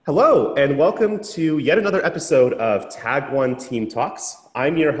Hello, and welcome to yet another episode of Tag One Team Talks.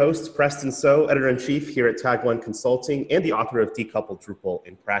 I'm your host, Preston So, Editor-in-Chief here at Tag One Consulting and the author of Decoupled Drupal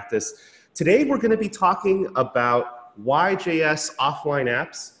in Practice. Today, we're going to be talking about YJS offline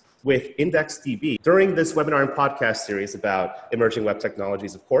apps with IndexedDB during this webinar and podcast series about emerging web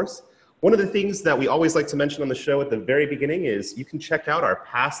technologies, of course. One of the things that we always like to mention on the show at the very beginning is you can check out our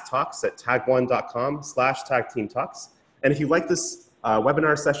past talks at tagone.com/tagteamtalks. And if you like this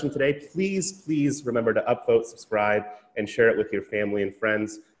webinar session today, please remember to upvote, subscribe, and share it with your family and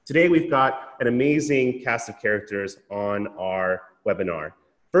friends. Today, we've got an amazing cast of characters on our webinar.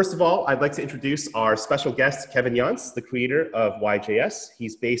 First of all, I'd like to introduce our special guest, Kevin Janz, the creator of YJS.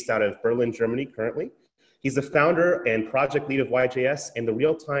 He's based out of Berlin, Germany currently. He's the founder and project lead of YJS and the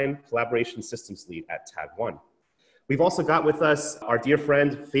real-time collaboration systems lead at Tag One. We've also got with us our dear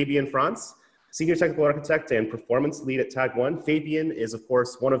friend, Fabian Franz, Senior Technical Architect and Performance Lead at Tag One. Fabian is, of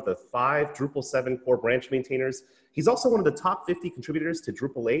course, one of the 5 Drupal 7 core branch maintainers. He's also one of the top 50 contributors to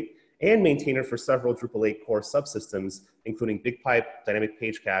Drupal 8 and maintainer for several Drupal 8 core subsystems, including BigPipe, Dynamic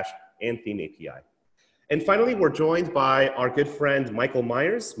Page Cache, and Theme API. And finally, we're joined by our good friend, Michael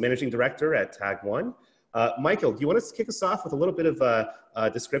Myers, Managing Director at Tag One. Michael, do you want to kick us off with a little bit of a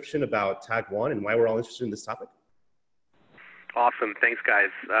description about Tag One and why we're all interested in this topic? Awesome. Thanks, guys.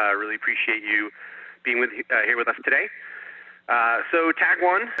 Really appreciate you being here with us today. So Tag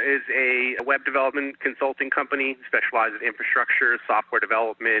One is a web development consulting company specialized in infrastructure, software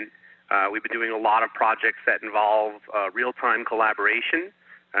development. We've been doing a lot of projects that involve real-time collaboration.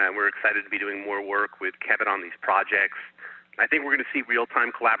 We're excited to be doing more work with Kevin on these projects. I think we're going to see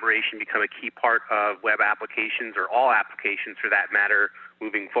real-time collaboration become a key part of web applications, or all applications for that matter,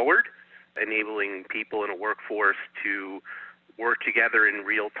 moving forward, enabling people in a workforce to work together in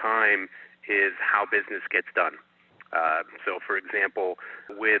real time is how business gets done. So for example,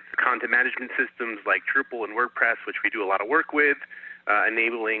 with content management systems like Drupal and WordPress, which we do a lot of work with,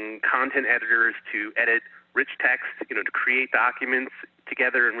 enabling content editors to edit rich text, to create documents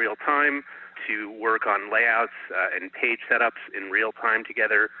together in real time, to work on layouts and page setups in real time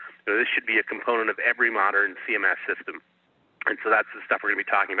together. This should be a component of every modern CMS system. And so that's the stuff we're going to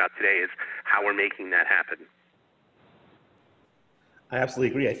be talking about today, is how we're making that happen. I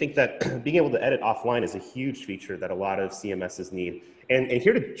absolutely agree. I think that being able to edit offline is a huge feature that a lot of CMSs need. And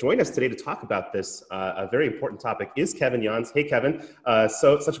here to join us today to talk about this, a very important topic, is Kevin Janz. Hey, Kevin.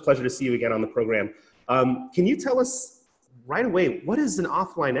 Such a pleasure to see you again on the program. Can you tell us right away, what is an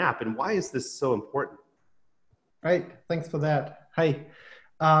offline app and why is this so important? Right. Thanks for that. Hi.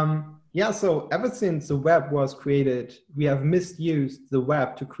 So ever since the web was created, we have misused the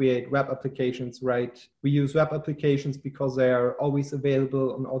web to create web applications, right? We use web applications because they are always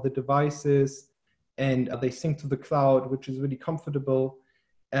available on all the devices and they sync to the cloud, which is really comfortable.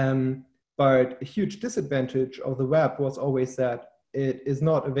 But a huge disadvantage of the web was always that it is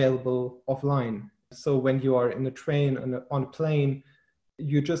not available offline. So when you are in a train, on a plane,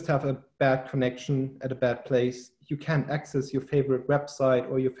 you just have a bad connection at a bad place. You can't access your favorite website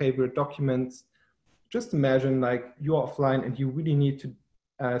or your favorite documents. Just imagine like you're offline and you really need to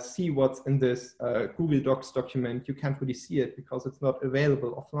see what's in this Google Docs document. You can't really see it because it's not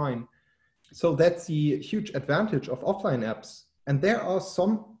available offline. So that's the huge advantage of offline apps. And there are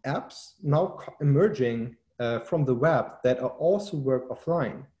some apps now emerging from the web that are also work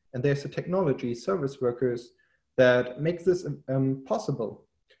offline. And there's a technology, Service Workers, that makes this possible.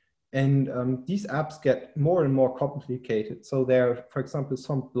 And these apps get more and more complicated. So there are, for example,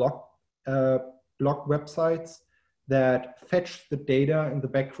 some blog websites that fetch the data in the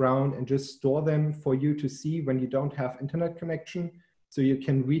background and just store them for you to see when you don't have internet connection. So you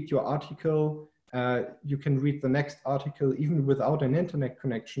can read your article, you can read the next article even without an internet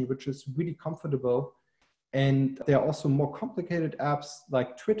connection, which is really comfortable. And there are also more complicated apps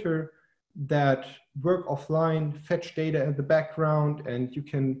like Twitter that work offline, fetch data in the background, and you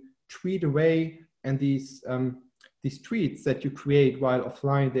can tweet away. And these tweets that you create while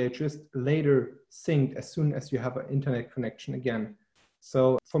offline, they're just later synced as soon as you have an internet connection again.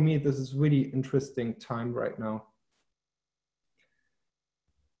 So for me, this is really interesting time right now.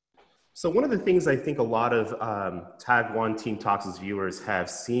 So one of the things I think a lot of Tag One Team Talks' viewers have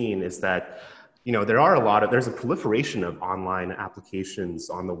seen is that there's a proliferation of online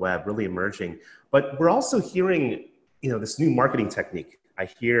applications on the web really emerging, but we're also hearing, this new marketing technique. I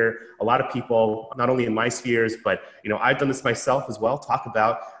hear a lot of people, not only in my spheres, but, I've done this myself as well, talk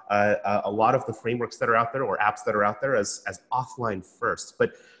about a lot of the frameworks that are out there or apps that are out there as offline first.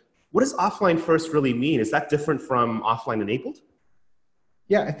 But what does offline first really mean? Is that different from offline enabled?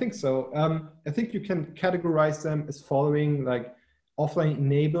 Yeah, I think so. I think you can categorize them as following, like offline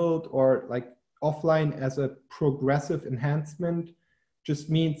enabled or like offline as a progressive enhancement just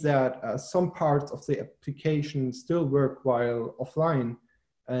means that some parts of the application still work while offline.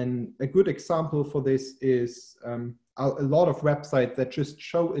 And a good example for this is a lot of websites that just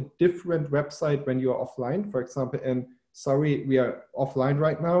show a different website when you're offline. For example, and sorry, we are offline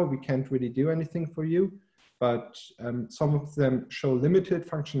right now, we can't really do anything for you. But some of them show limited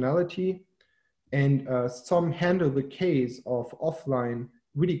functionality, and some handle the case of offline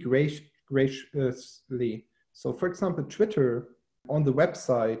really graciously. So for example, Twitter, on the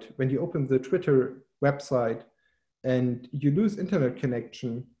website, when you open the Twitter website and you lose internet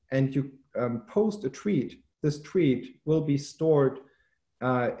connection and you post a tweet, this tweet will be stored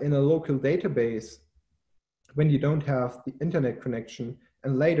in a local database when you don't have the internet connection.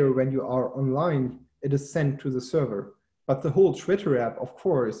 And later when you are online, it is sent to the server. But the whole Twitter app, of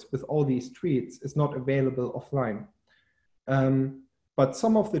course, with all these tweets is not available offline. But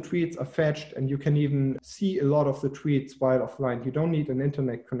some of the tweets are fetched and you can even see a lot of the tweets while offline. You don't need an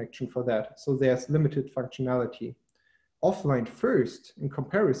internet connection for that. So there's limited functionality. Offline first, in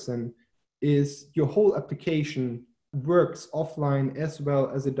comparison, is your whole application works offline as well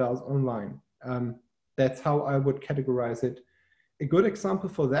as it does online. That's how I would categorize it. A good example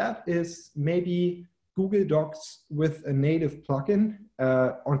for that is maybe Google Docs with a native plugin.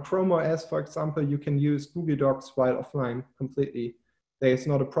 On Chrome OS, for example, you can use Google Docs while offline completely. There's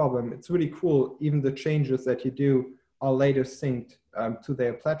not a problem. It's really cool. Even the changes that you do are later synced to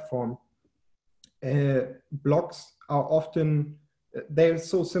their platform. Blogs are often, they're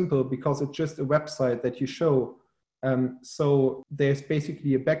so simple because it's just a website that you show. So there's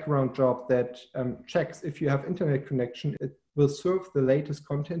basically a background job that checks if you have internet connection, it will serve the latest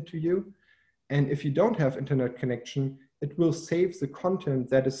content to you. And if you don't have internet connection, it will save the content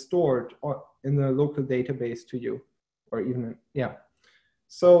that is stored in the local database to you, or even, yeah.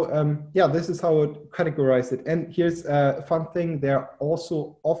 So yeah, this is how I would categorize it. And here's a fun thing. There are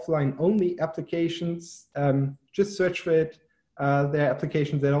also offline only applications. Just search for it. There are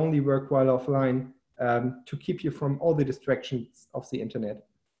applications that only work while offline to keep you from all the distractions of the internet.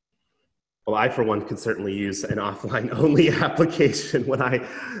 Well, I, for one, can certainly use an offline-only application when I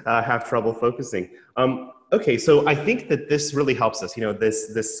have trouble focusing. Okay, so I think that this really helps us, you know,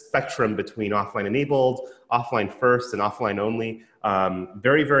 this spectrum between offline-enabled, offline-first, and offline-only.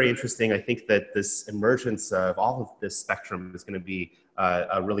 Very, very interesting. I think that this emergence of all of this spectrum is going to be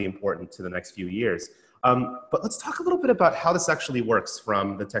really important to the next few years. But let's talk a little bit about how this actually works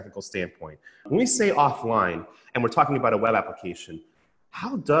from the technical standpoint. When we say offline, and we're talking about a web application,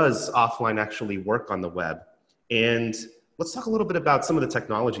 how does offline actually work on the web? And let's talk a little bit about some of the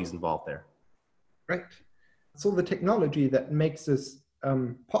technologies involved there. Right. So the technology that makes this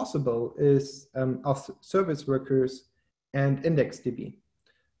possible is our service workers and IndexedDB.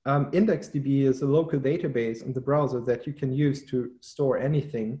 IndexedDB is a local database in the browser that you can use to store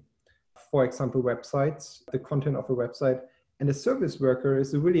anything. For example, websites, the content of a website. And a service worker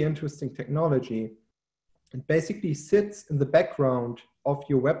is a really interesting technology. It basically sits in the background of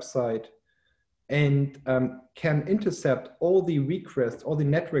your website and can intercept all the requests, all the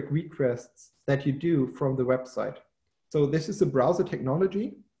network requests that you do from the website. So this is a browser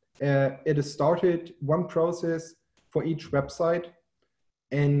technology. It has started one process for each website,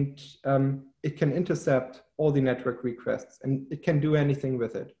 and it can intercept all the network requests, and it can do anything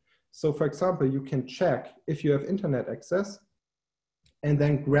with it. So for example, you can check if you have internet access and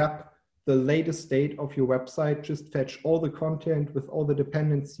then grab the latest state of your website, just fetch all the content with all the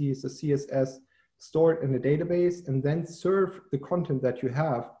dependencies, the CSS stored in the database, and then serve the content that you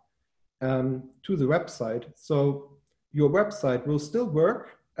have to the website. So your website will still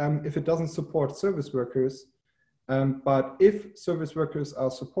work if it doesn't support service workers, but if service workers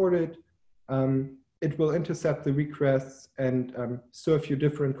are supported, it will intercept the requests and serve you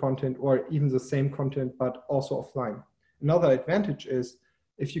different content or even the same content, but also offline. Another advantage is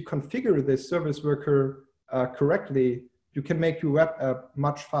if you configure this service worker correctly, you can make your web app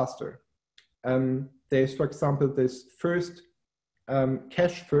much faster. There's, for example, this first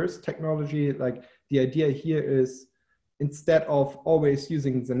cache first technology. Like the idea here is instead of always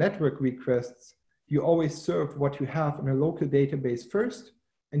using the network requests, you always serve what you have in a local database first,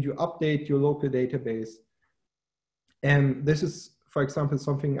 and you update your local database. And this is, for example,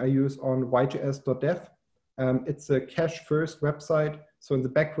 something I use on YJS.dev. It's a cache-first website. So in the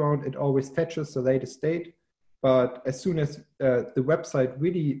background, it always fetches the latest state. But as soon as the website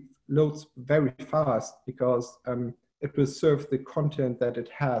really loads very fast, because it will serve the content that it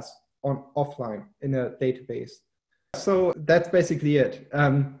has on offline in a database. So that's basically it.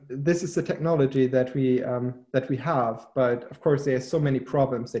 This is the technology that we have, but of course there's so many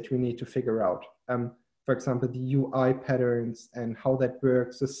problems that we need to figure out. For example, the UI patterns and how that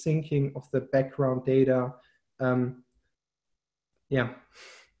works, the syncing of the background data. Yeah,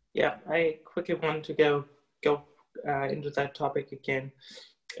 I quickly want to go into that topic again.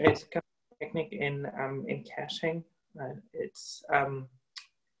 It's a kind of technique in caching. It's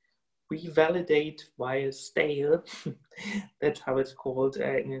we validate via stale. That's how it's called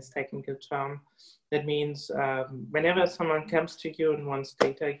in its technical term. That means whenever someone comes to you and wants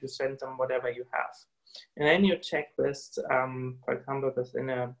data, you send them whatever you have. And then you check this, for example, within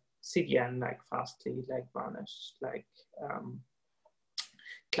a CDN like Fastly, like Varnish, like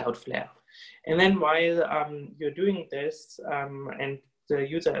Cloudflare. And then while you're doing this and the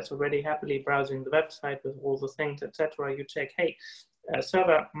user is already happily browsing the website with all the things, etc., you check, hey,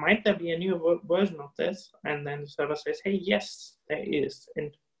 server, might there be a new version of this? And then the server says, hey, yes, there is.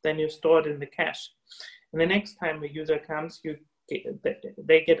 And then you store it in the cache. And the next time a user comes,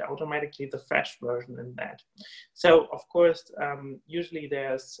 they get automatically the fresh version in that. So, of course, usually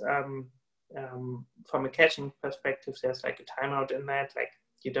there's, from a caching perspective, there's like a timeout in that, like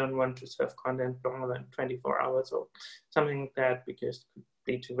you don't want to serve content longer than 24 hours or something like that, because it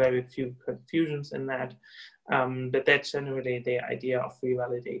could lead to very few confusions in that. But that's generally the idea of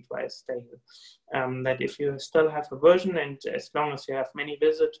revalidate via stale. That if you still have a version, and as long as you have many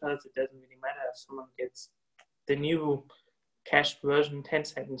visitors, it doesn't really matter if someone gets the new cached version 10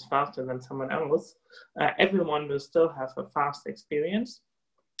 seconds faster than someone else, everyone will still have a fast experience,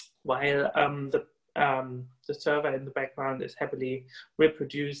 while the server in the background is happily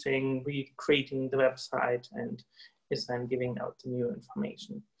reproducing, recreating the website, and is then giving out the new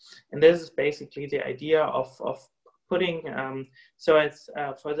information. And this is basically the idea of putting, so it's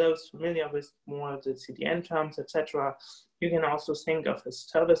for those familiar with more of the CDN terms, etc., you can also think of a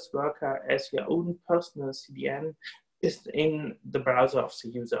service worker as your own personal CDN is in the browser of the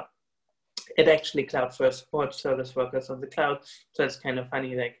user. It actually Cloudflare supports service workers on the cloud, so it's kind of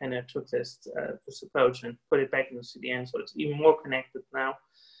funny they kind of took this approach and put it back in the CDN, so it's even more connected now.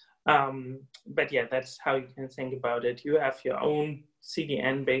 But yeah, that's how you can think about it. You have your own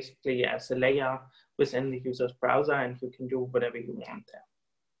CDN basically as a layer within the user's browser, and you can do whatever you want there.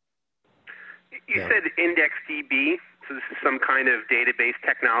 You said IndexedDB, so this is some kind of database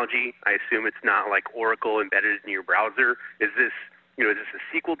technology. I assume it's not like Oracle embedded in your browser. Is this is this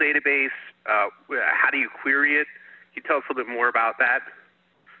a SQL database? How do you query it? Can you tell us a little bit more about that?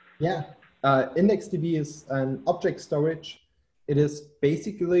 Yeah, IndexedDB is an object storage. It is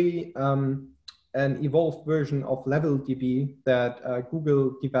basically an evolved version of LevelDB that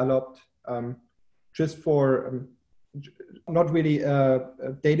Google developed just for not really a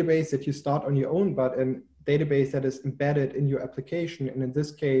database that you start on your own, but a database that is embedded in your application. And in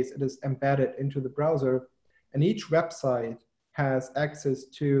this case, it is embedded into the browser. And each website has access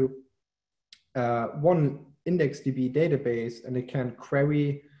to one IndexedDB database, and it can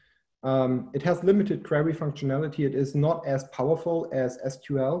query. It has limited query functionality. It is not as powerful as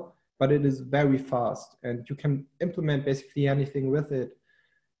SQL, but it is very fast, and you can implement basically anything with it.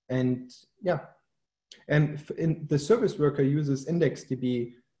 And yeah, and the service worker uses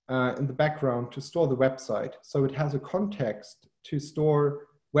IndexedDB in the background to store the website. So it has a context to store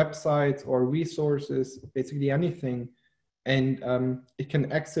websites or resources, basically anything. And it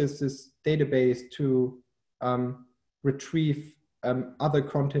can access this database to retrieve other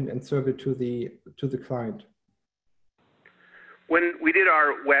content and serve it to the client. When we did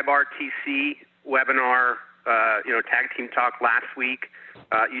our WebRTC webinar, tag team talk last week,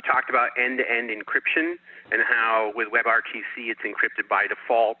 you talked about end-to-end encryption and how with WebRTC it's encrypted by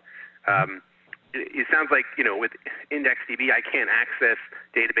default. It sounds like with IndexedDB I can't access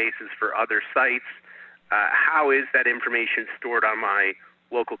databases for other sites. How is that information stored on my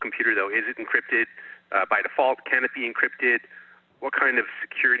local computer, though? Is it encrypted by default? Can it be encrypted? What kind of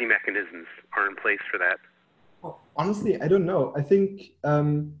security mechanisms are in place for that? Honestly, I don't know. I think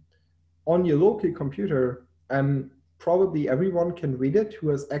on your local computer, probably everyone can read it who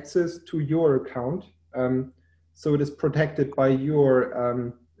has access to your account. So it is protected by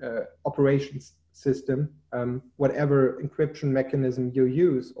your operations system, whatever encryption mechanism you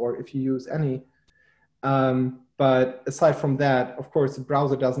use, or if you use any. But aside from that, of course, the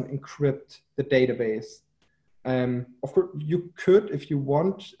browser doesn't encrypt the database. Of course, you could, if you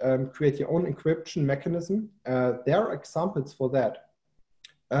want, create your own encryption mechanism. There are examples for that.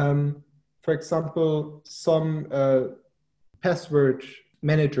 For example, some password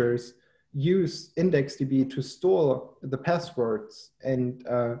managers use IndexedDB to store the passwords and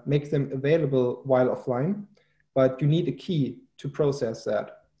make them available while offline. but you need a key to process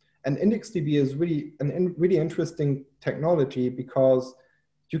that. And IndexedDB is really really interesting technology because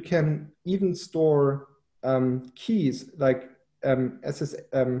you can even store keys like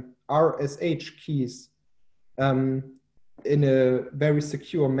RSH keys in a very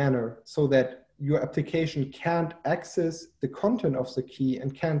secure manner, so that your application can't access the content of the key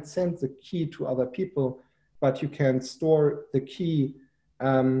and can't send the key to other people, but you can store the key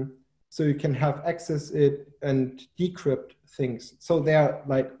so you can have access it and decrypt things. So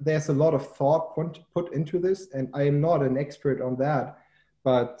there's a lot of thought put into this, and I am not an expert on that,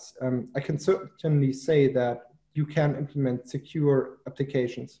 but I can certainly say that you can implement secure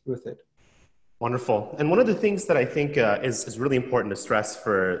applications with it. Wonderful. And one of the things that I think is really important to stress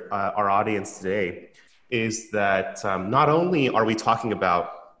for our audience today is that not only are we talking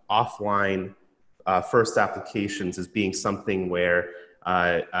about offline first applications as being something where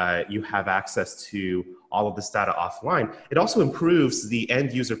you have access to all of this data offline, it also improves the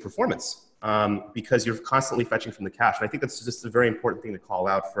end user performance because you're constantly fetching from the cache. And I think that's just a very important thing to call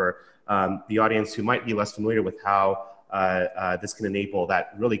out for the audience who might be less familiar with how this can enable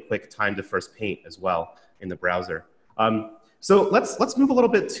that really quick time to first paint as well in the browser. So let's move a little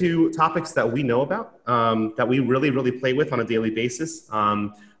bit to topics that we know about, that we really play with on a daily basis,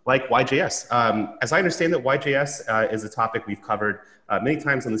 like YJS. As I understand it, YJS is a topic we've covered many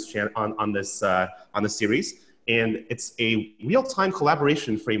times on this channel, on this series, and it's a real-time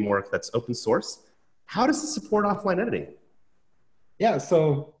collaboration framework that's open source. How does it support offline editing? Yeah,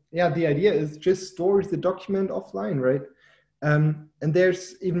 so the idea is just store the document offline, right? And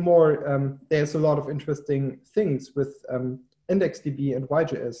there's even more, there's a lot of interesting things with IndexedDB and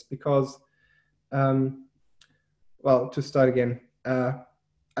YJS because, well, to start again,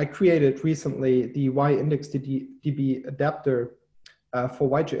 I created recently the YIndexedDB adapter for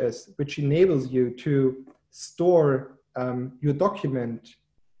YJS, which enables you to store your document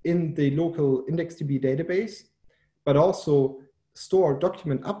in the local IndexedDB database, but also store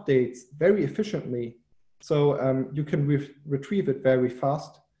document updates very efficiently. So you can retrieve it very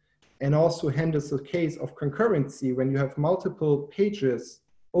fast, and also handles the case of concurrency when you have multiple pages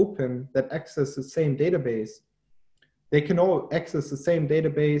open that access the same database. They can all access the same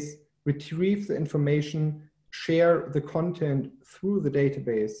database, retrieve the information, share the content through the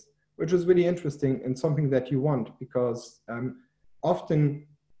database, which is really interesting and something that you want, because often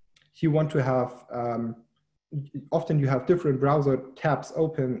you want to have often you have different browser tabs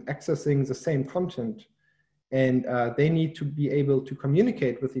open accessing the same content, and they need to be able to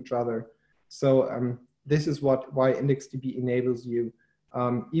communicate with each other. So this is why IndexedDB enables you.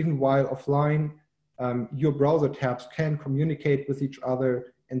 Even while offline, your browser tabs can communicate with each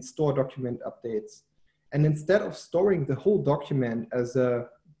other and store document updates. And instead of storing the whole document as a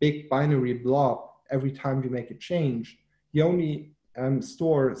big binary blob every time you make a change, you only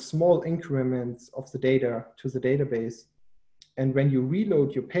store small increments of the data to the database. And when you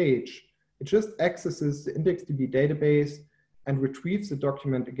reload your page, it just accesses the IndexedDB database and retrieves the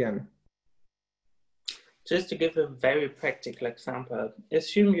document again. Just to give a very practical example,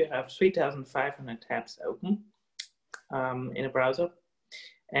 assume you have 3,500 tabs open in a browser,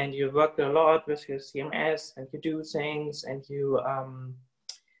 and you work a lot with your CMS, and you do things, and you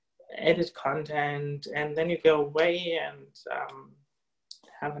edit content, and then you go away and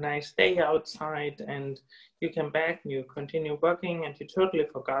have a nice day outside, and you come back and you continue working, and you totally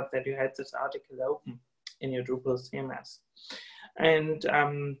forgot that you had this article open in your Drupal CMS. And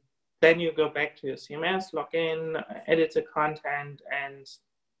then you go back to your CMS, log in, edit the content, and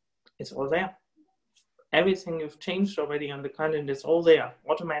it's all there. Everything you've changed already on the content is all there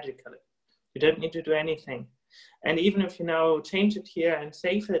automatically. You don't need to do anything. And even if you now change it here and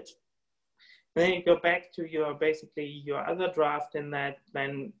save it, then you go back to your basically your other draft in that,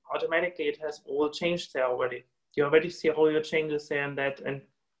 then automatically it has all changed there already. You already see all your changes there and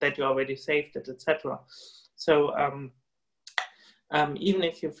that you already saved it, etc. So even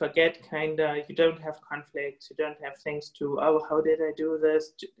if you forget, you don't have conflicts, you don't have things to, oh, how did I do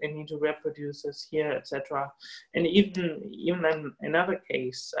this? I need to reproduce this here, etc. And even in another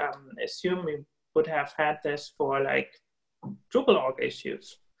case, assume we would have had this for like Drupal.org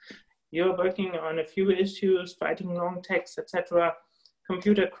issues. You're working on a few issues, writing long text, etc.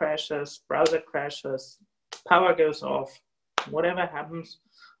 Computer crashes, browser crashes, power goes off, whatever happens,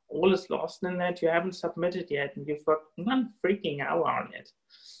 all is lost in that. You haven't submitted yet, and you've worked 1 freaking hour on it.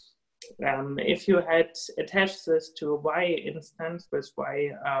 If you had attached this to a Y instance with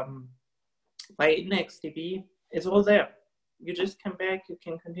Y IndexedDB, it's all there. you just come back, you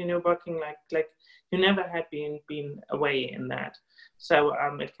can continue working like you never had been away in that. So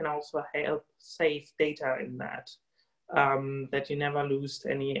it can also help save data in that, that you never lose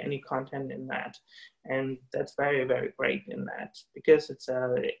any content in that. And that's very, very great in that, because it's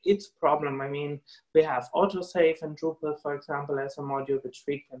a problem. I mean, we have autosave in Drupal, for example, as a module which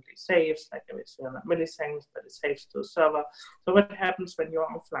frequently saves, like every 300 milliseconds, but it saves to a server. So what happens when you're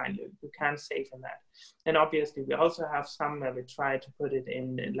offline? You can't save in that. And obviously, we also have some where we try to put it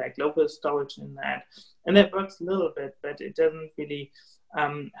in like local storage in that. And that works a little bit, but it doesn't really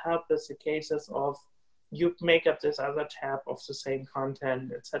help with the cases of you make up this other tab of the same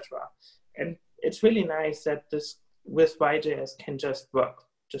content, etc. And it's really nice that this with YJS can just works.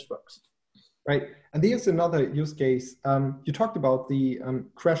 Right, and here's another use case. You talked about the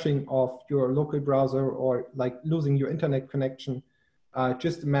crashing of your local browser or like losing your internet connection.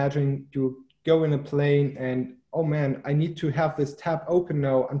 Just imagine you go in a plane and, oh man, I need to have this tab open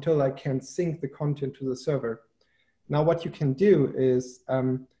now until I can sync the content to the server. Now what you can do is,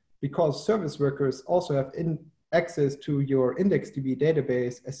 because service workers also have access to your IndexedDB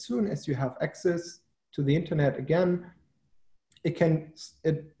database, as soon as you have access to the internet again,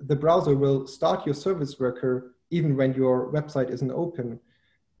 the browser will start your service worker even when your website isn't open.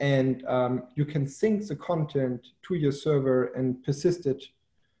 And you can sync the content to your server and persist it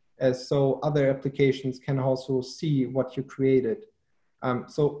so other applications can also see what you created.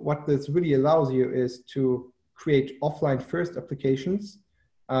 So what this really allows you is to create offline first applications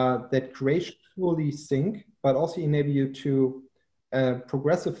that gracefully sync, but also enable you to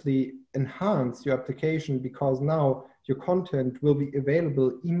progressively enhance your application, because now your content will be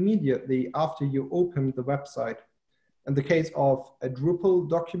available immediately after you open the website. In the case of a Drupal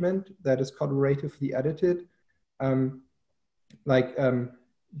document that is collaboratively edited,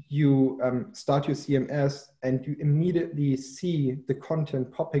 you start your CMS and you immediately see the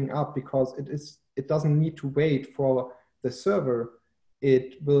content popping up, because it doesn't need to wait for the server.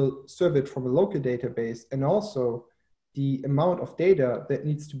 It will serve it from a local database, and also the amount of data that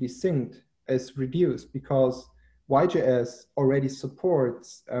needs to be synced is reduced because YJS already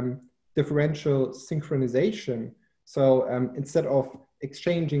supports differential synchronization. So instead of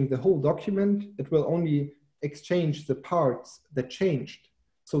exchanging the whole document, it will only exchange the parts that changed.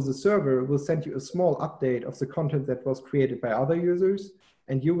 So the server will send you a small update of the content that was created by other users,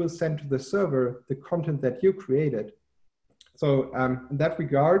 and you will send to the server the content that you created. So in that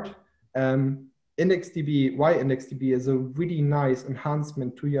regard, YIndexedDB is a really nice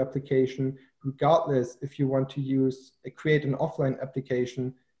enhancement to your application, regardless if you want to create an offline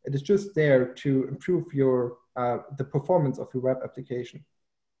application. It is just there to improve the performance of your web application.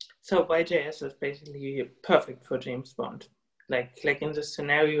 So YJS is basically perfect for James Bond. Like in this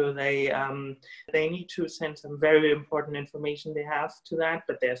scenario, they need to send some very important information they have to that,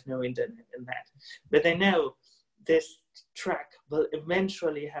 but there's no internet in that. But they know this track will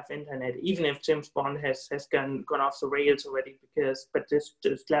eventually have internet, even if James Bond has gone off the rails already, but this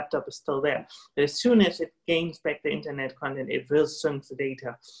laptop is still there. But as soon as it gains back the internet content, it will sync the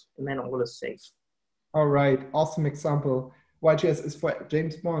data, and then all is safe. All right, awesome example. YJS is for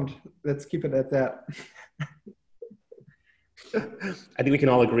James Bond. Let's keep it at that. I think we can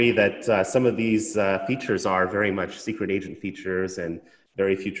all agree that some of these features are very much secret agent features and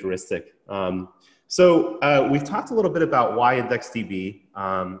very futuristic. So we've talked a little bit about YIndexedDB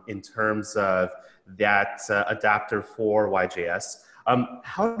in terms of that adapter for YJS.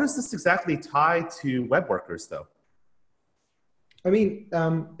 How does this exactly tie to web workers, though? I mean,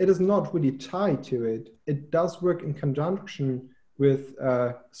 it is not really tied to it. It does work in conjunction with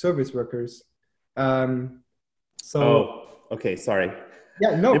service workers. Oh, okay, sorry.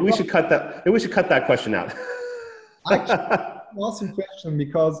 Yeah, no. Maybe we should cut that. Maybe we should cut that question out. Awesome question,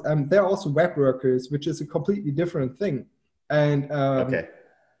 because there are also web workers, which is a completely different thing. And okay.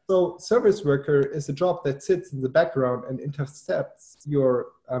 So service worker is a job that sits in the background and intercepts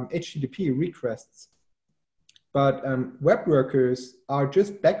your HTTP requests. But web workers are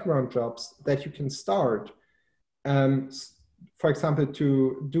just background jobs that you can start, for example,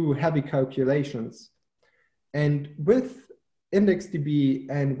 to do heavy calculations. And with IndexedDB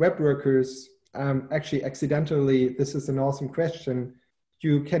and web workers, actually accidentally, this is an awesome question,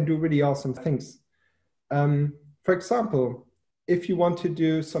 you can do really awesome things. For example, if you want to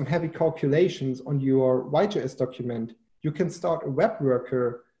do some heavy calculations on your YJS document, you can start a web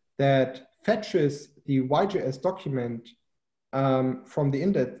worker that fetches the YJS document from the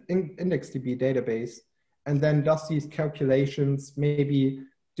IndexedDB database, and then does these calculations, maybe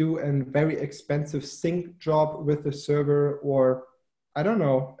do a very expensive sync job with the server, or I don't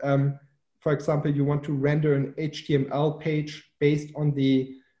know, For example, you want to render an HTML page based on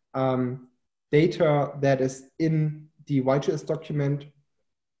the data that is in the YJS document,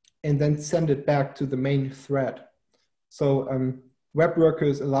 and then send it back to the main thread. So web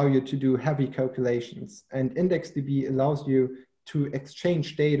workers allow you to do heavy calculations, and IndexedDB allows you to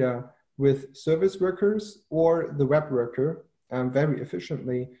exchange data with service workers or the web worker very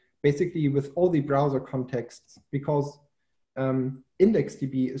efficiently, basically with all the browser contexts, because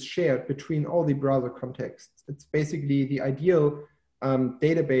IndexedDB is shared between all the browser contexts. It's basically the ideal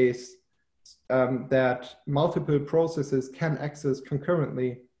database that multiple processes can access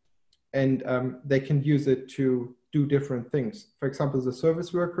concurrently, and they can use it to do different things. For example, the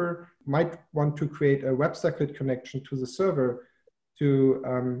service worker might want to create a WebSocket connection to the server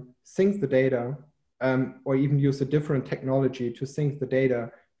to sync the data, or even use a different technology to sync the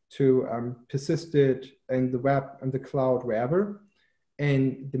data to persist it in the web and the cloud, wherever.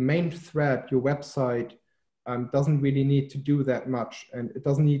 And the main thread, your website, doesn't really need to do that much, and it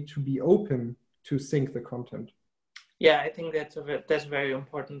doesn't need to be open to sync the content. Yeah, I think that's a very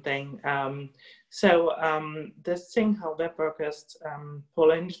important thing. This thing how web workers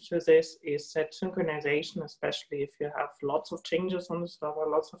pull into this is that synchronization, especially if you have lots of changes on the server,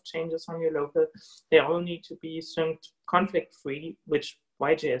 lots of changes on your local, they all need to be synced conflict-free, which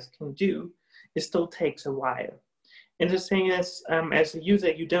YJS can do. It still takes a while. And the thing is, as a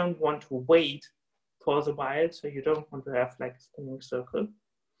user, you don't want to wait for the while, so you don't want to have like a spinning circle.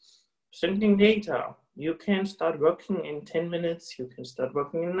 Syncing data, you can start working in 10 minutes, you can start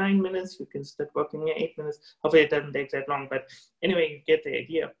working in 9 minutes, you can start working in 8 minutes. Hopefully it doesn't take that long, but anyway, you get the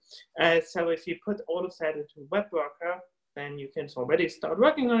idea. So if you put all of that into web worker, then you can already start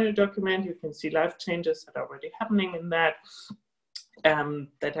working on your document. You can see live changes that are already happening in that,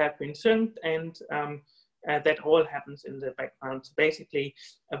 that have been synced, and that all happens in the background. So basically,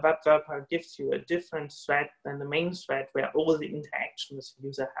 a web worker gives you a different thread than the main thread where all the interaction with the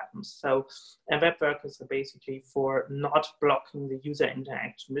user happens. So web workers are basically for not blocking the user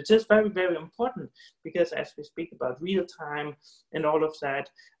interaction, which is very, very important, because as we speak about real time and all of that,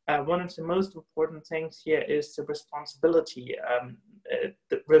 one of the most important things here is the responsibility,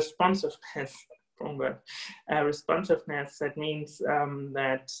 the responsiveness. Responsiveness, that means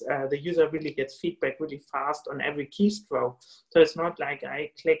that the user really gets feedback really fast on every keystroke. So it's not like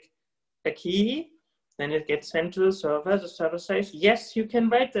I click a key, then it gets sent to the server says, yes, you can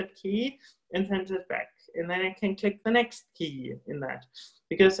write that key, and sends it back. And then I can click the next key in that.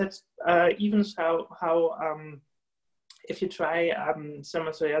 Because that's even how if you try some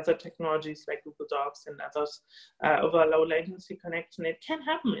of the other technologies like Google Docs and others over low latency connection, it can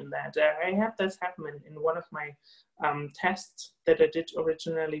happen in that. I had this happen in one of my tests that I did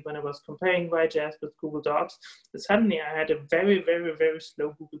originally when I was comparing YJS with Google Docs. And suddenly I had a very, very, very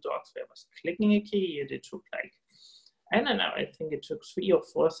slow Google Docs where I was clicking a key, and it took like, I don't know, I think it took 3 or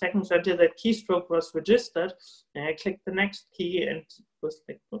 4 seconds until that keystroke was registered. And I clicked the next key and it was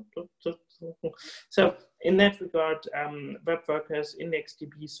like, so in that regard, web workers,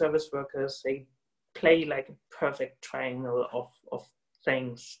 IndexedDB, service workers, they play like a perfect triangle of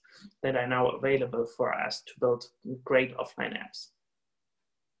things that are now available for us to build great offline apps.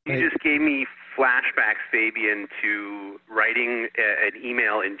 You just gave me flashbacks, Fabian, to writing an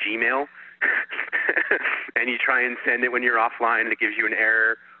email in Gmail. And you try and send it when you're offline, and it gives you an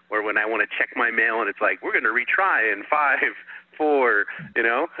error. Or when I want to check my mail, and it's like, we're going to retry in 5, 4, you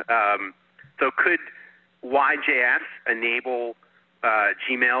know? So could YJS enable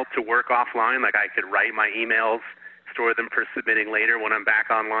Gmail to work offline? Like I could write my emails, store them for submitting later when I'm back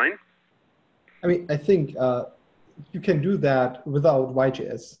online? I mean, I think you can do that without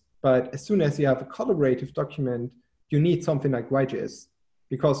YJS. But as soon as you have a collaborative document, you need something like YJS,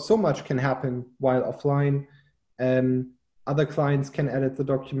 because so much can happen while offline. Other clients can edit the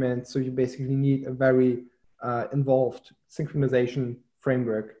document, so you basically need a very involved synchronization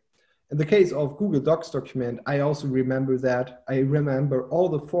framework. In the case of Google Docs document, I also remember that. I remember all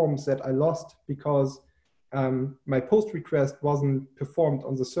the forms that I lost because my post request wasn't performed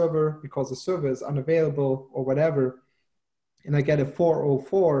on the server because the server is unavailable or whatever. And I get a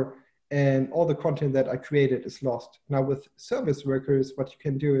 404 and all the content that I created is lost. Now with service workers, what you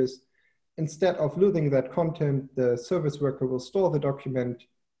can do is, instead of losing that content, the service worker will store the document,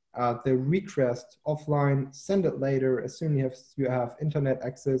 the request offline, send it later as soon as you have internet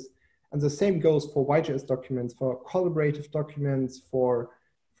access. And the same goes for YJS documents, for collaborative documents, for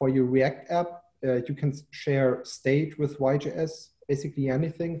your React app. You can share state with YJS, basically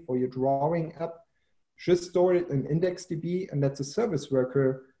anything for your drawing app. Just store it in IndexedDB and let the service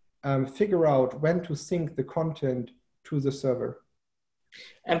worker figure out when to sync the content to the server.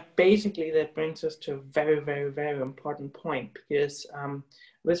 And basically that brings us to a very, very, very important point, because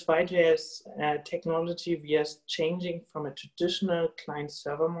with Vue.js technology, we are changing from a traditional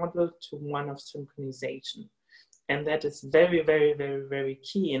client-server model to one of synchronization. And that is very, very, very, very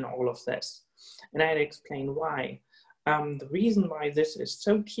key in all of this. And I'll explain why. The reason why this is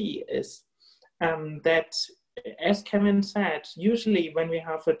so key is that, as Kevin said, usually when we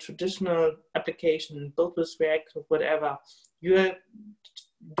have a traditional application built with React or whatever, you're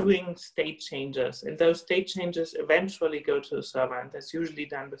doing state changes, and those state changes eventually go to the server, and that's usually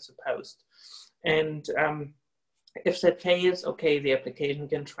done with the post. And if that fails, okay, the application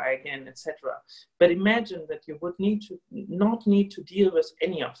can try again, etc. But imagine that you would not need to deal with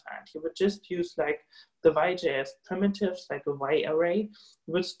any of that. You would just use like the Vue.js primitives, like a Y array.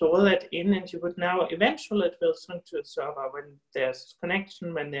 You would store that in, and you would now eventually it will sync to a server when there's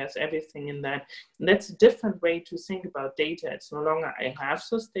connection, when there's everything in that. And that's a different way to think about data. It's no longer I have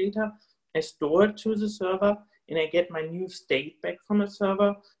this data, I store it to the server, and I get my new state back from the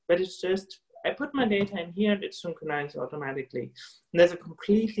server, but it's just I put my data in here and it's synchronized automatically. And there's a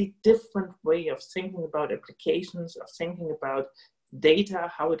completely different way of thinking about applications, of thinking about data,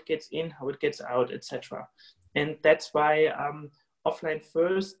 how it gets in, how it gets out, etc. And that's why offline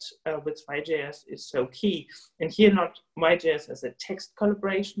first with Vue.js is so key. And here, not Vue.js as a text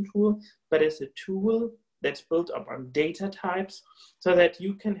collaboration tool, but as a tool that's built upon data types, so that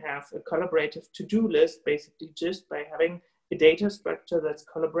you can have a collaborative to-do list basically just by having a data structure that's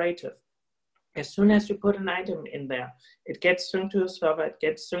collaborative. As soon as you put an item in there, it gets synced to the server, it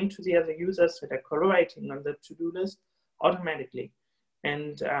gets synced to the other users that are collaborating on the to-do list automatically.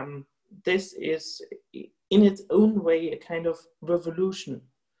 And this is, in its own way, a kind of revolution.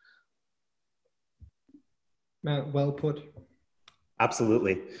 Well put.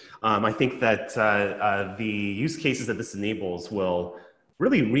 Absolutely. I think that the use cases that this enables will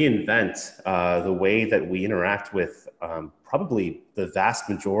really reinvent the way that we interact with probably the vast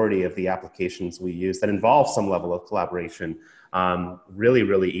majority of the applications we use that involve some level of collaboration really,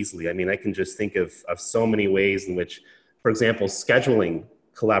 really easily. I mean, I can just think of so many ways in which, for example, scheduling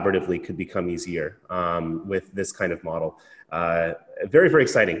collaboratively could become easier with this kind of model. Very, very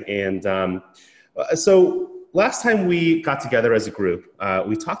exciting. And so last time we got together as a group,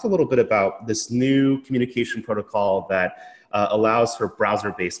 we talked a little bit about this new communication protocol that allows for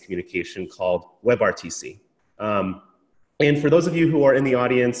browser-based communication called WebRTC. And for those of you who are in the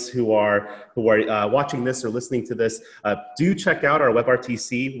audience who are watching this or listening to this, do check out our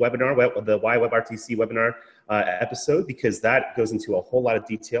WebRTC webinar, the Why WebRTC webinar episode, because that goes into a whole lot of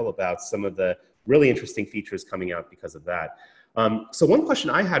detail about some of the really interesting features coming out because of that. So one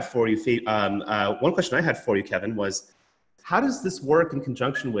question I had for you, Kevin, was how does this work in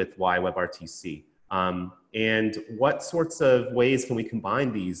conjunction with Why WebRTC? And what sorts of ways can we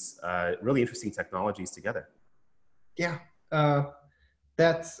combine these really interesting technologies together? Yeah,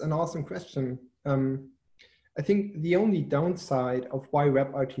 that's an awesome question. I think the only downside of Why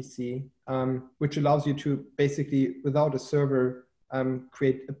WebRTC, which allows you to basically, without a server,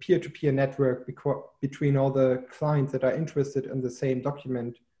 create a peer-to-peer network between all the clients that are interested in the same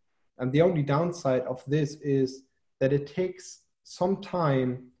document. And the only downside of this is that it takes some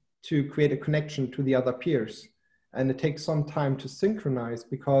time to create a connection to the other peers. And it takes some time to synchronize,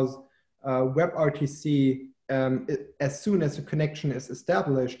 because WebRTC, as soon as a connection is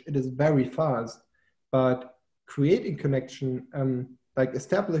established, it is very fast. But creating connection, like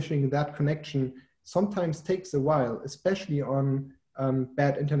establishing that connection, sometimes takes a while, especially on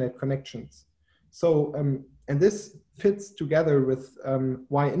bad internet connections. So, and this fits together with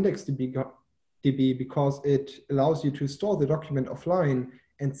Why IndexedDB, because it allows you to store the document offline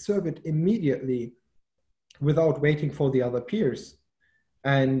and serve it immediately without waiting for the other peers.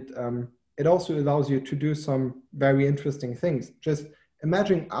 And it also allows you to do some very interesting things. Just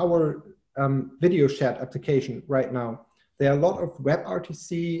imagine our video chat application right now. There are a lot of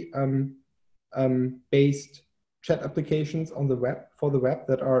WebRTC based chat applications on the web, for the web,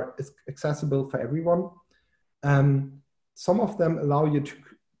 that are accessible for everyone. Some of them allow you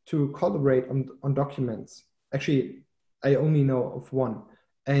to collaborate on documents. Actually, I only know of one.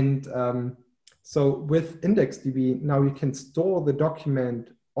 And so with IndexedDB, now you can store the document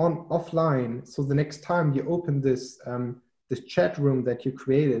offline. So the next time you open this, this chat room that you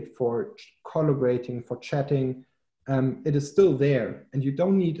created for collaborating, for chatting, it is still there. And you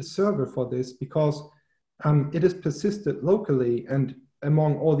don't need a server for this, because it is persisted locally and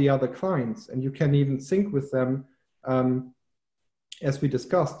among all the other clients. And you can even sync with them, as we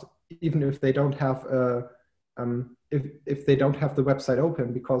discussed, even if they don't have if they don't have the website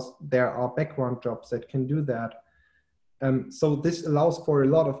open, because there are background jobs that can do that. So this allows for a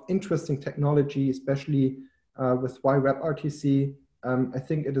lot of interesting technology, especially with WebRTC. I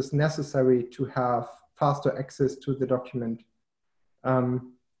think it is necessary to have faster access to the document.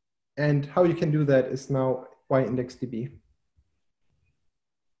 And how you can do that is now YIndexedDB.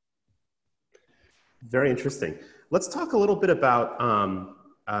 Very interesting. Let's talk a little bit about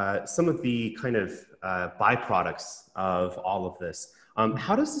some of the kind of byproducts of all of this.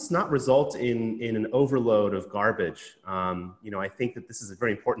 How does this not result in an overload of garbage? I think that this is a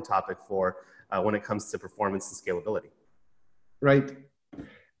very important topic for when it comes to performance and scalability. Right.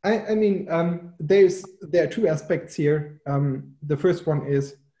 I mean, there are two aspects here. The first one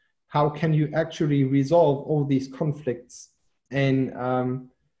is, how can you actually resolve all these conflicts? And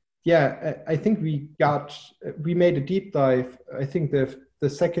yeah, I think we made a deep dive. I think the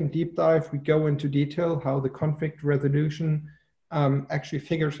second deep dive, we go into detail how the conflict resolution actually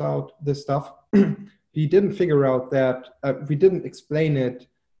figures out this stuff. We didn't figure out that, we didn't explain it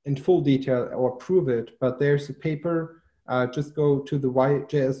in full detail or prove it, but there's a paper. Just go to the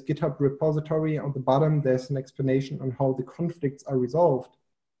YJS GitHub repository. On the bottom, there's an explanation on how the conflicts are resolved.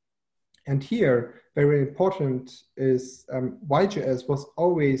 And here, very important is YJS was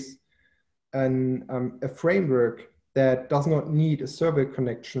always a framework that does not need a server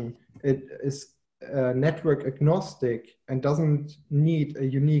connection. It is network agnostic and doesn't need a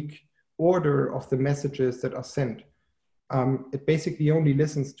unique order of the messages that are sent. It basically only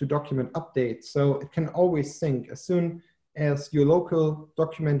listens to document updates. So it can always sync. As soon as your local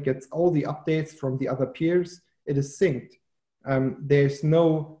document gets all the updates from the other peers, it is synced. There's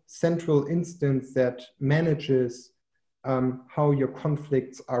no central instance that manages how your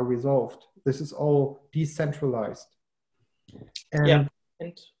conflicts are resolved. This is all decentralized. And yeah,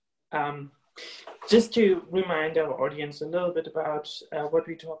 and just to remind our audience a little bit about what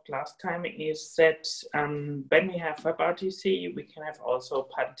we talked last time is that when we have WebRTC, we can have also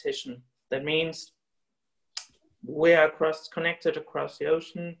partition. That means we are connected across the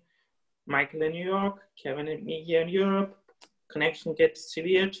ocean. Michael in New York, Kevin and me here in Europe. Connection gets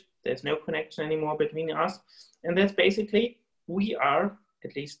severed. There's no connection anymore between us. And that's basically, we are,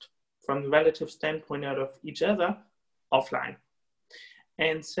 at least from the relative standpoint out of each other, offline.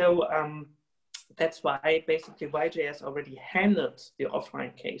 And so that's why basically YJS already handled the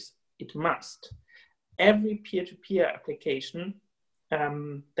offline case. It must. Every peer-to-peer application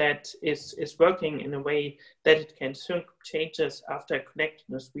that is working in a way that it can sync changes after a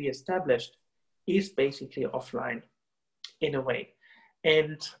connection is reestablished is basically offline in a way.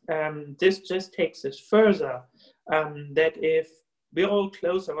 And this just takes us further, that if we all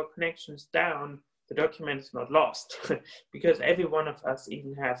close our connections down, the document is not lost because every one of us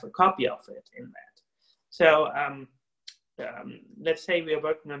even have a copy of it in that. So let's say we are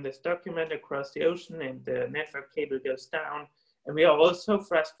working on this document across the ocean and the network cable goes down and we are all so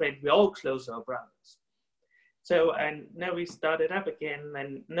frustrated, we all close our browsers. So, and now we start it up again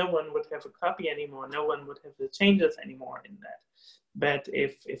and no one would have a copy anymore. No one would have the changes anymore in that. But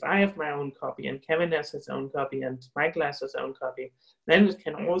if I have my own copy and Kevin has his own copy and Michael has his own copy, then it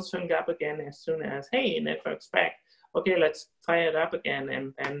can all sync up again as soon as, hey, network's back. Okay, let's fire it up again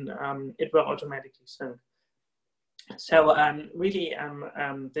and then it will automatically sync. So really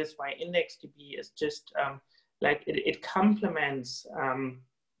this YIndexedDB is just like it complements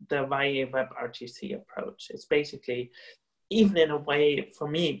the YA WebRTC approach. It's basically, even in a way, for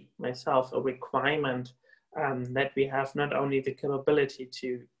me, myself, a requirement that we have not only the capability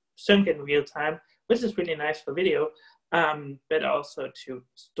to sync in real time, which is really nice for video, but also to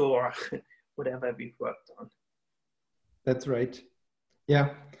store whatever we've worked on. That's right. Yeah,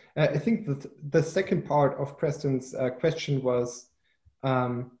 I think that the second part of Preston's question was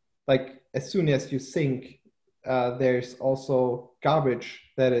like, as soon as you sync, there's also garbage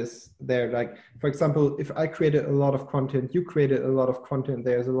that is there. Like, for example, if I created a lot of content, you created a lot of content,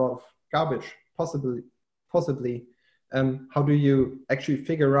 there's a lot of garbage, possibly. How do you actually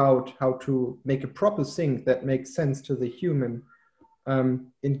figure out how to make a proper sync that makes sense to the human?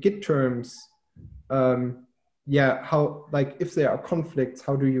 In Git terms, yeah, how, like, if there are conflicts,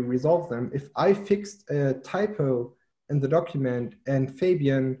 how do you resolve them? If I fixed a typo in the document and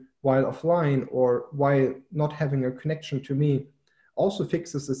Fabian, while offline or while not having a connection to me, also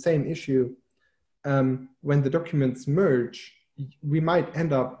fixes the same issue, when the documents merge, we might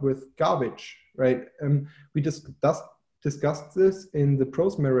end up with garbage, right? We discussed this in the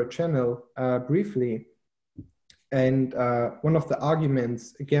ProseMirror channel briefly. And one of the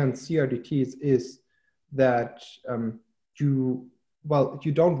arguments against CRDTs is that you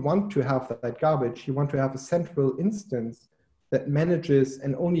don't want to have that garbage. You want to have a central instance that manages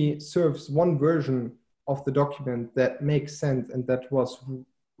and only serves one version of the document that makes sense and that was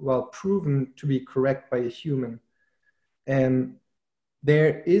well proven to be correct by a human. And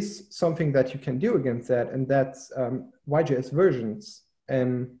there is something that you can do against that, and that's YJS versions,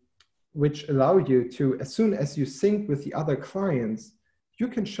 which allow you to, as soon as you sync with the other clients, you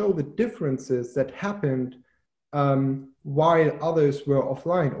can show the differences that happened while others were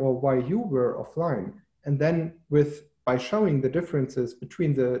offline or while you were offline. And then by showing the differences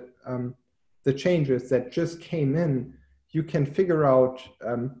between the changes that just came in, you can figure out,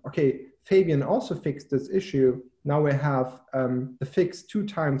 okay, Fabian also fixed this issue. Now we have the fix 2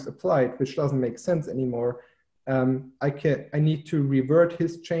 times applied, which doesn't make sense anymore. I need to revert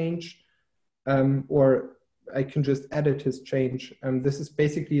his change, or I can just edit his change. This is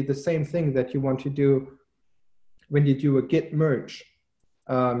basically the same thing that you want to do when you do a git merge.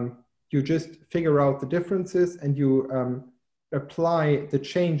 You just figure out the differences and you apply the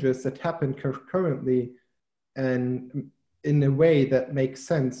changes that happen concurrently and in a way that makes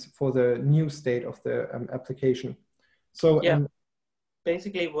sense for the new state of the application. So yeah,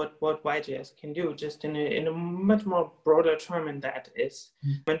 basically what YJS can do, just in a much more broader term, and that is,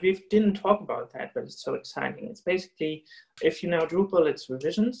 and we didn't talk about that, but it's so exciting. It's basically, if you know Drupal, it's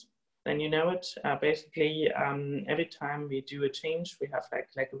revisions, then you know it. Basically, every time we do a change, we have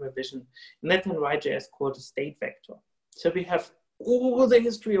like a revision, and that's in YJS called a state vector. So we have all the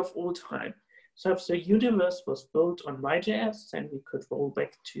history of all time. So if the universe was built on YJS, then we could roll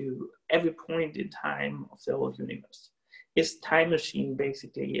back to every point in time of the whole universe. It's Time Machine,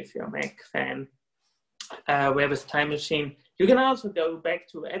 basically, if you're a Mac fan. Where with Time Machine, you can also go back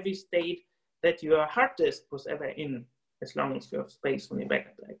to every state that your hard disk was ever in, as long as you have space on your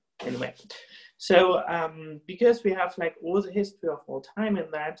backup. Anyway, so because we have like all the history of all time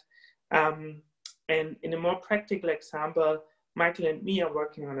in that, and in a more practical example, Michael and me are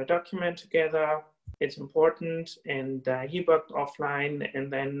working on a document together. It's important, and he worked offline,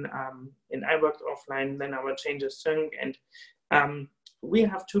 and then and I worked offline. Then our changes sync, and we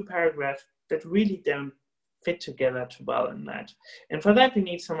have 2 paragraphs that really don't fit together too well in that. And for that, we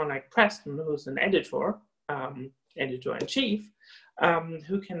need someone like Preston, who's an editor, editor-in-chief,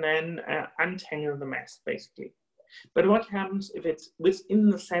 who can then untangle the mess, basically. But what happens if it's within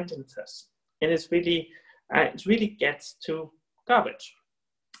the sentences, and it really gets to garbage?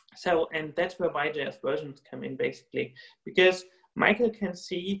 So, and that's where YJS versions come in, basically, because Michael can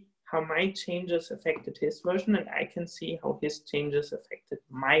see how my changes affected his version, and I can see how his changes affected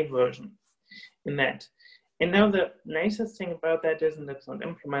my version in that. And now the nicest thing about that is, and that's not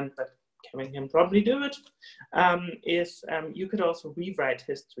implement, but Kevin can probably do it, is you could also rewrite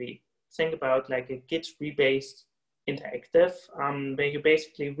history. Think about like a Git rebase interactive, where you're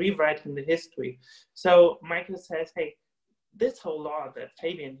basically rewriting the history. So Michael says, hey, this whole law that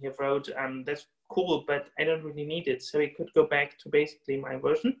Fabian here wrote, that's cool, but I don't really need it. So he could go back to basically my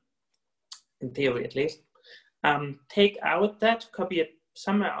version, in theory at least, take out that, copy it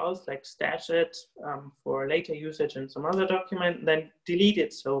somewhere else, like stash it for later usage in some other document, then delete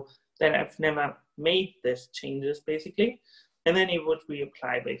it so that I've never made these changes, basically. And then he would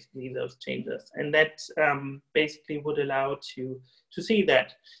reapply basically those changes. And that basically would allow to see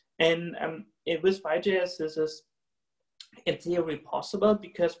that. And with YJS, this is in theory possible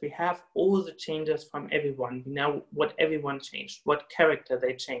because we have all the changes from everyone. We know what everyone changed, what character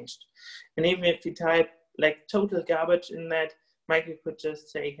they changed. And even if you type like total garbage in that, Michael could just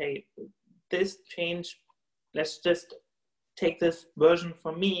say, hey, this change, let's just take this version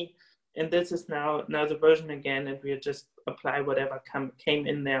from me, and this is now the version again, and we'll just apply whatever came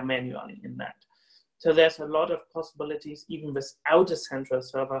in there manually in that. So there's a lot of possibilities even without a central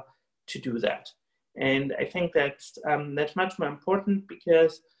server to do that. And I think that's much more important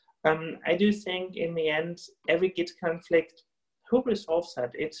because I do think in the end, every Git conflict, who resolves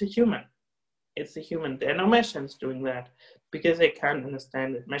that? It's a human. It's a human. There are no machines doing that because they can't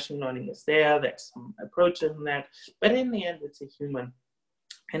understand that machine learning is there. There's some approaches in that. But in the end, it's a human.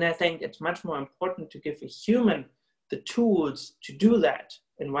 And I think it's much more important to give a human the tools to do that.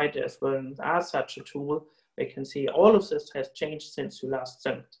 And YJS versions are such a tool. They can see all of this has changed since you last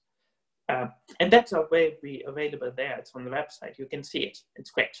synced. And that's already available there. It's on the website. You can see it.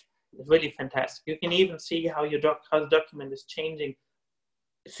 It's great. It's really fantastic. You can even see how the document is changing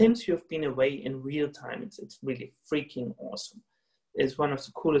since you've been away in real time. It's really freaking awesome. It's one of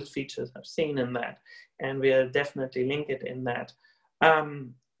the coolest features I've seen in that. And we'll definitely link it in that.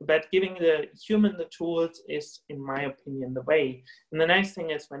 But giving the human the tools is, in my opinion, the way. And the nice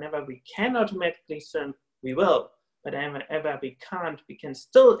thing is whenever we can automatically sync, we will. But whenever we can't, we can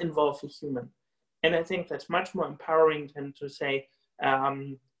still involve a human. And I think that's much more empowering than to say,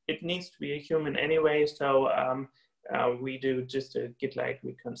 it needs to be a human anyway. So we do just a Git-like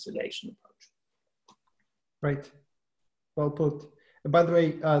reconciliation approach. Right. Well put. And by the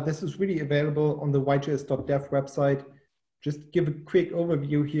way, this is really available on the yjs.dev website. Just give a quick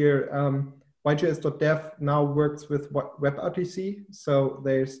overview here. yjs.dev now works with WebRTC, so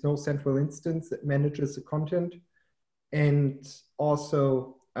there's no central instance that manages the content. And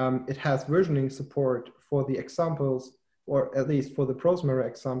also, it has versioning support for the examples, or at least for the Prosemera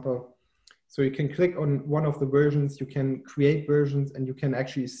example. So you can click on one of the versions, you can create versions, and you can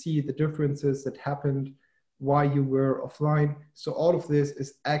actually see the differences that happened, why you were offline. So all of this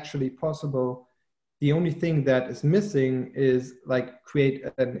is actually possible. The only thing that is missing is like create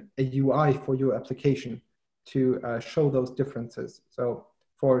a UI for your application to show those differences. So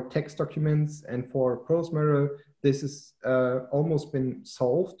for text documents and for Prosemera, this has almost been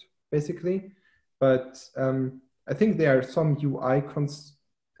solved basically. But I think there are some UI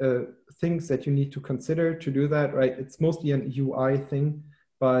things that you need to consider to do that, right? It's mostly an UI thing,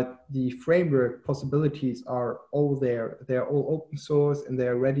 but the framework possibilities are all there. They're all open source and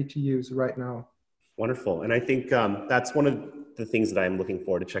they're ready to use right now. Wonderful. And I think that's one of the things that I'm looking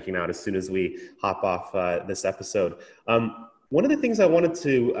forward to checking out as soon as we hop off this episode. One of the things I wanted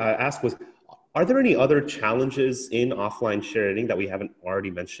to ask was, are there any other challenges in offline shared editing that we haven't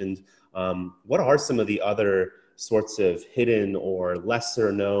already mentioned? What are some of the other sorts of hidden or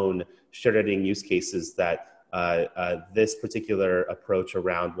lesser known shared editing use cases that this particular approach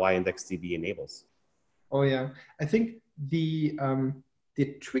around YIndexedDB enables? Oh yeah, I think the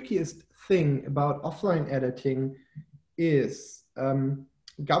trickiest thing about offline editing is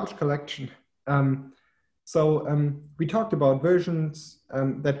garbage collection. We talked about versions,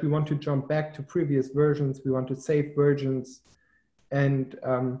 that we want to jump back to previous versions, we want to save versions, and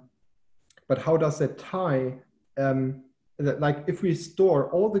but how does that tie? Like if we store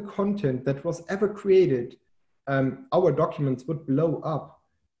all the content that was ever created, our documents would blow up.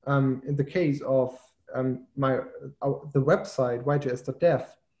 In the case of the website yjs.dev,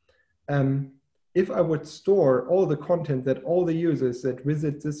 if I would store all the content that all the users that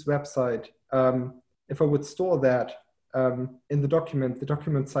visit this website, if I would store that in the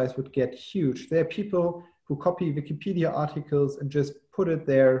document size would get huge. There are people who copy Wikipedia articles and just put it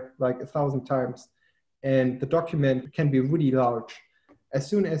there like 1,000 times, and the document can be really large. As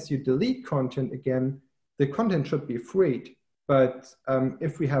soon as you delete content again, the content should be freed. But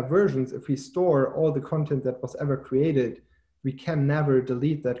if we have versions, if we store all the content that was ever created, we can never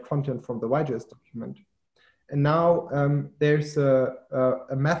delete that content from the YJS document. And now there's a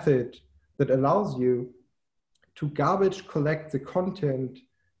method that allows you to garbage collect the content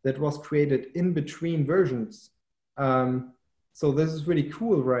that was created in between versions. So this is really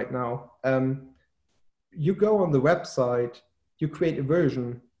cool right now. You go on the website, you create a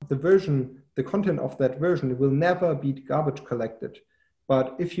version, the content of that version will never be garbage collected.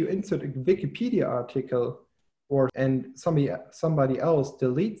 But if you insert a Wikipedia article and somebody else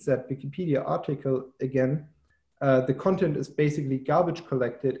deletes that Wikipedia article again, the content is basically garbage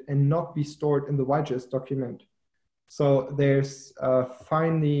collected and not be stored in the YJS document. So there's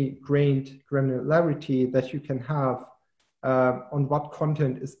finely grained granularity that you can have on what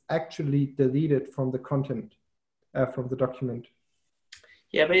content is actually deleted from the content, from the document.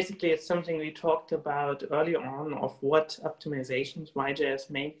 Yeah, basically it's something we talked about early on of what optimizations YJS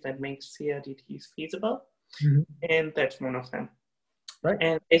made that makes CRDTs feasible. Mm-hmm. And that's one of them. Right.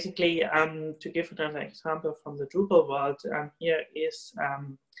 And basically, to give another example from the Drupal world, here is,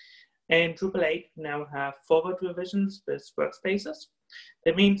 in Drupal 8 we now have forward revisions with workspaces.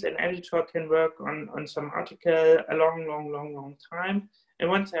 That means an editor can work on some article a long time. And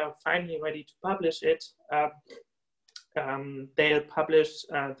once they are finally ready to publish it, they'll publish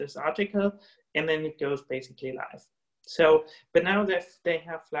this article, and then it goes basically live. So, but now that they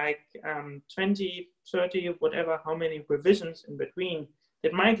have like 20, 30, whatever, how many revisions in between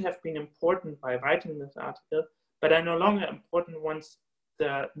that might have been important by writing this article, but are no longer important once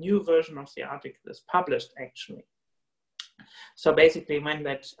the new version of the article is published actually. So basically when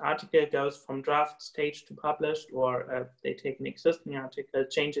that article goes from draft stage to published, or they take an existing article,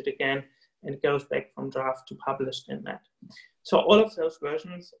 change it again, and it goes back from draft to published in that. So all of those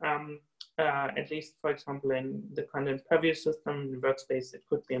versions, at least, for example, in the content preview system, the workspace, it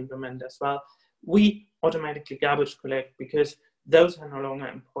could be implemented as well. We automatically garbage collect because those are no longer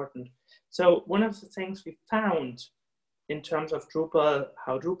important. So one of the things we found in terms of Drupal,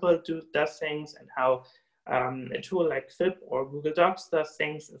 how Drupal does things, and how a tool like FIP or Google Docs does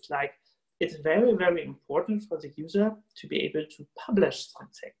things, is like, it's very, very important for the user to be able to publish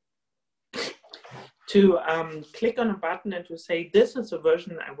something. to click on a button and to say, this is a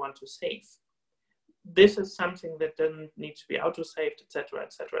version I want to save. This is something that doesn't need to be auto-saved, etc.,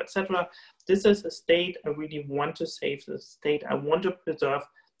 etc., etc. This is a state I really want to save, this state I want to preserve,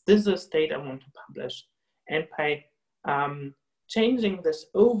 this is a state I want to publish. And by changing this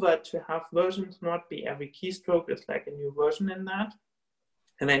over to have versions not be every keystroke is like a new version in that,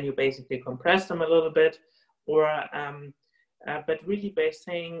 and then you basically compress them a little bit, or but really by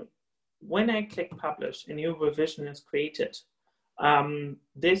saying, when I click publish, a new revision is created.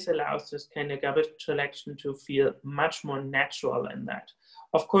 This allows this kind of garbage collection to feel much more natural in that.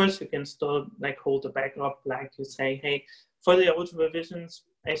 Of course, you can still like hold a backup, like you say, hey, for the auto revisions,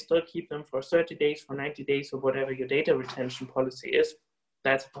 I still keep them for 30 days, for 90 days, or whatever your data retention policy is.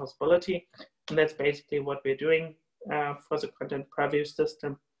 That's a possibility. And that's basically what we're doing for the content preview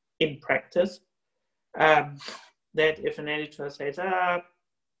system in practice. That if an editor says,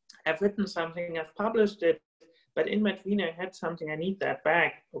 I've written something, I've published it, but in between I had something, I need that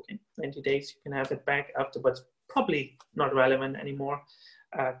back. Okay, 90 days, you can have it back afterwards. Probably not relevant anymore.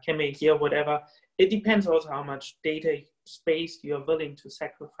 Can be a year, whatever. It depends also how much data space you're willing to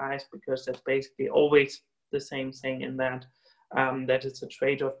sacrifice, because that's basically always the same thing in that. That it's a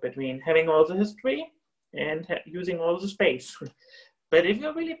trade-off between having all the history and using all the space. But if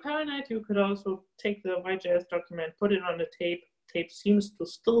you're really paranoid, you could also take the YJS document, put it on a tape. Tape seems to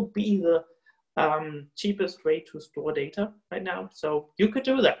still be the cheapest way to store data right now. So you could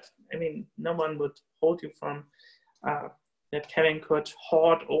do that. I mean, no one would hold you from that Kevin could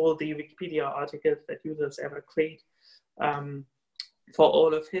hoard all the Wikipedia articles that users ever create for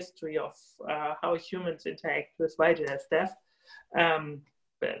all of history of how humans interact with YJS dev.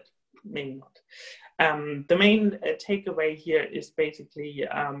 But maybe not. The main takeaway here is basically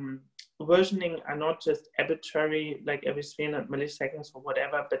versioning are not just arbitrary, like every 300 milliseconds or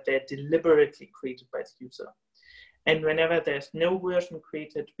whatever, but they're deliberately created by the user. And whenever there's no version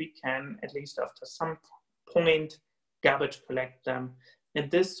created, we can, at least after some point, garbage collect them. And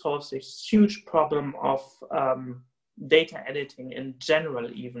this solves a huge problem of data editing in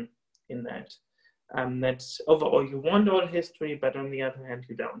general, even in that. That's overall, you want all history, but on the other hand,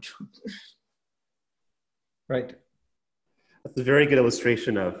 you don't. Right. That's a very good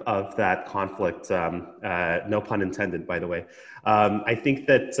illustration of that conflict. No pun intended, by the way. I think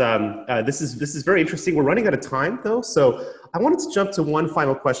that this is very interesting. We're running out of time, though, so I wanted to jump to one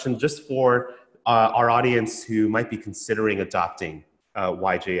final question just for our audience who might be considering adopting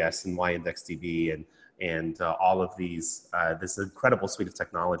YJS and YIndexedDB and all of these this incredible suite of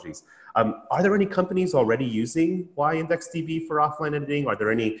technologies. Are there any companies already using YIndexedDB for offline editing? Are there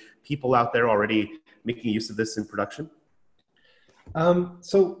any people out there already making use of this in production?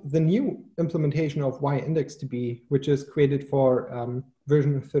 So the new implementation of YIndexedDB, which is created for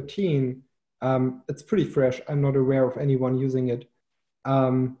version 13, it's pretty fresh. I'm not aware of anyone using it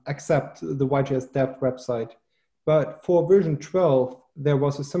except the YJS dev website. But for version 12, there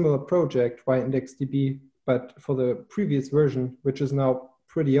was a similar project, YIndexedDB, but for the previous version, which is now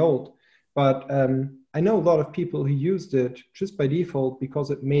pretty old. But I know a lot of people who used it just by default because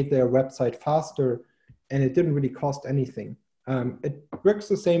it made their website faster and it didn't really cost anything. It works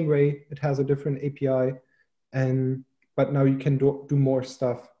the same way. It has a different API, but now you can do more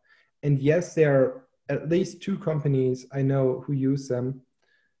stuff. And yes, there are at least 2 companies I know who use them.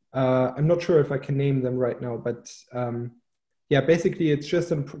 I'm not sure if I can name them right now, but yeah, basically it's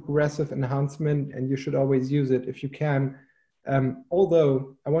just a progressive enhancement and you should always use it if you can.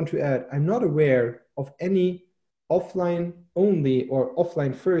 Although I want to add, I'm not aware of any offline only or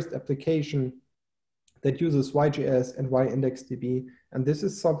offline first application that uses YJS and YIndexedDB. And this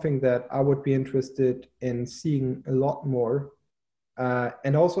is something that I would be interested in seeing a lot more.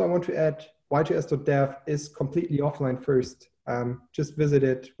 And also I want to add, YJS.dev is completely offline first. Just visit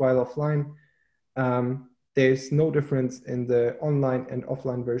it while offline. There's no difference in the online and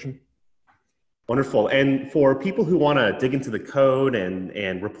offline version. Wonderful. And for people who want to dig into the code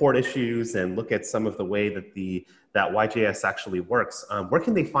and report issues and look at some of the way that that YJS actually works, where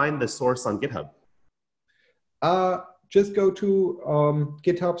can they find the source on GitHub? Just go to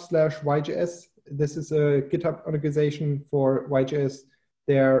GitHub/YJS. This is a GitHub organization for YJS.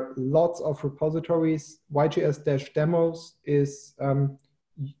 There are lots of repositories. YJS-demos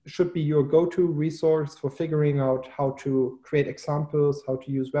should be your go-to resource for figuring out how to create examples, how to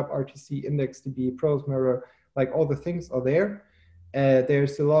use WebRTC, IndexedDB, ProseMirror, like all the things are there.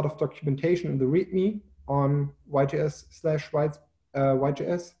 There's a lot of documentation in the README on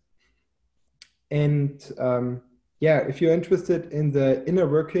YJS/YJS. And yeah, if you're interested in the inner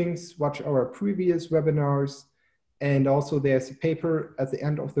workings, watch our previous webinars. And also there's a paper at the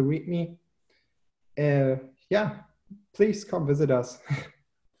end of the README. yeah, please come visit us.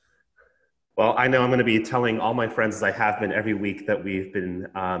 Well, I know I'm going to be telling all my friends, as I have been every week, that we've been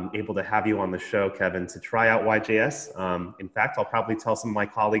able to have you on the show, Kevin, to try out YJS. In fact, I'll probably tell some of my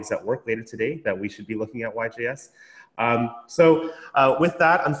colleagues at work later today that we should be looking at YJS. With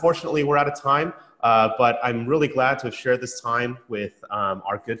that, unfortunately, we're out of time, but I'm really glad to have shared this time with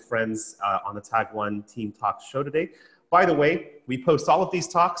our good friends on the Tag One Team Talks show today. By the way, we post all of these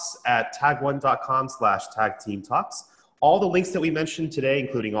talks at tagone.com/tagteamtalks. All the links that we mentioned today,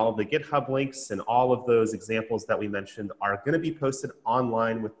 including all of the GitHub links and all of those examples that we mentioned, are going to be posted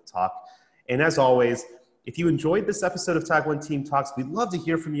online with the talk. And as always, if you enjoyed this episode of Tag One Team Talks, we'd love to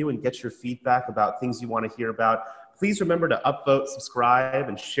hear from you and get your feedback about things you want to hear about. Please remember to upvote, subscribe,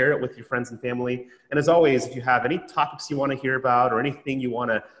 and share it with your friends and family. And as always, if you have any topics you want to hear about or anything you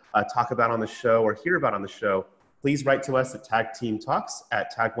want to talk about on the show or hear about on the show, please write to us at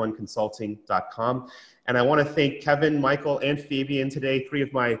tagteamtalks@tagoneconsulting.com. And I want to thank Kevin, Michael, and Fabian today, three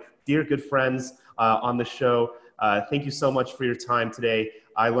of my dear good friends on the show. Thank you so much for your time today.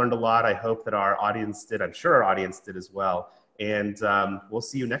 I learned a lot. I hope that our audience did. I'm sure our audience did as well. And we'll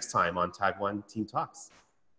see you next time on Tag One Team Talks.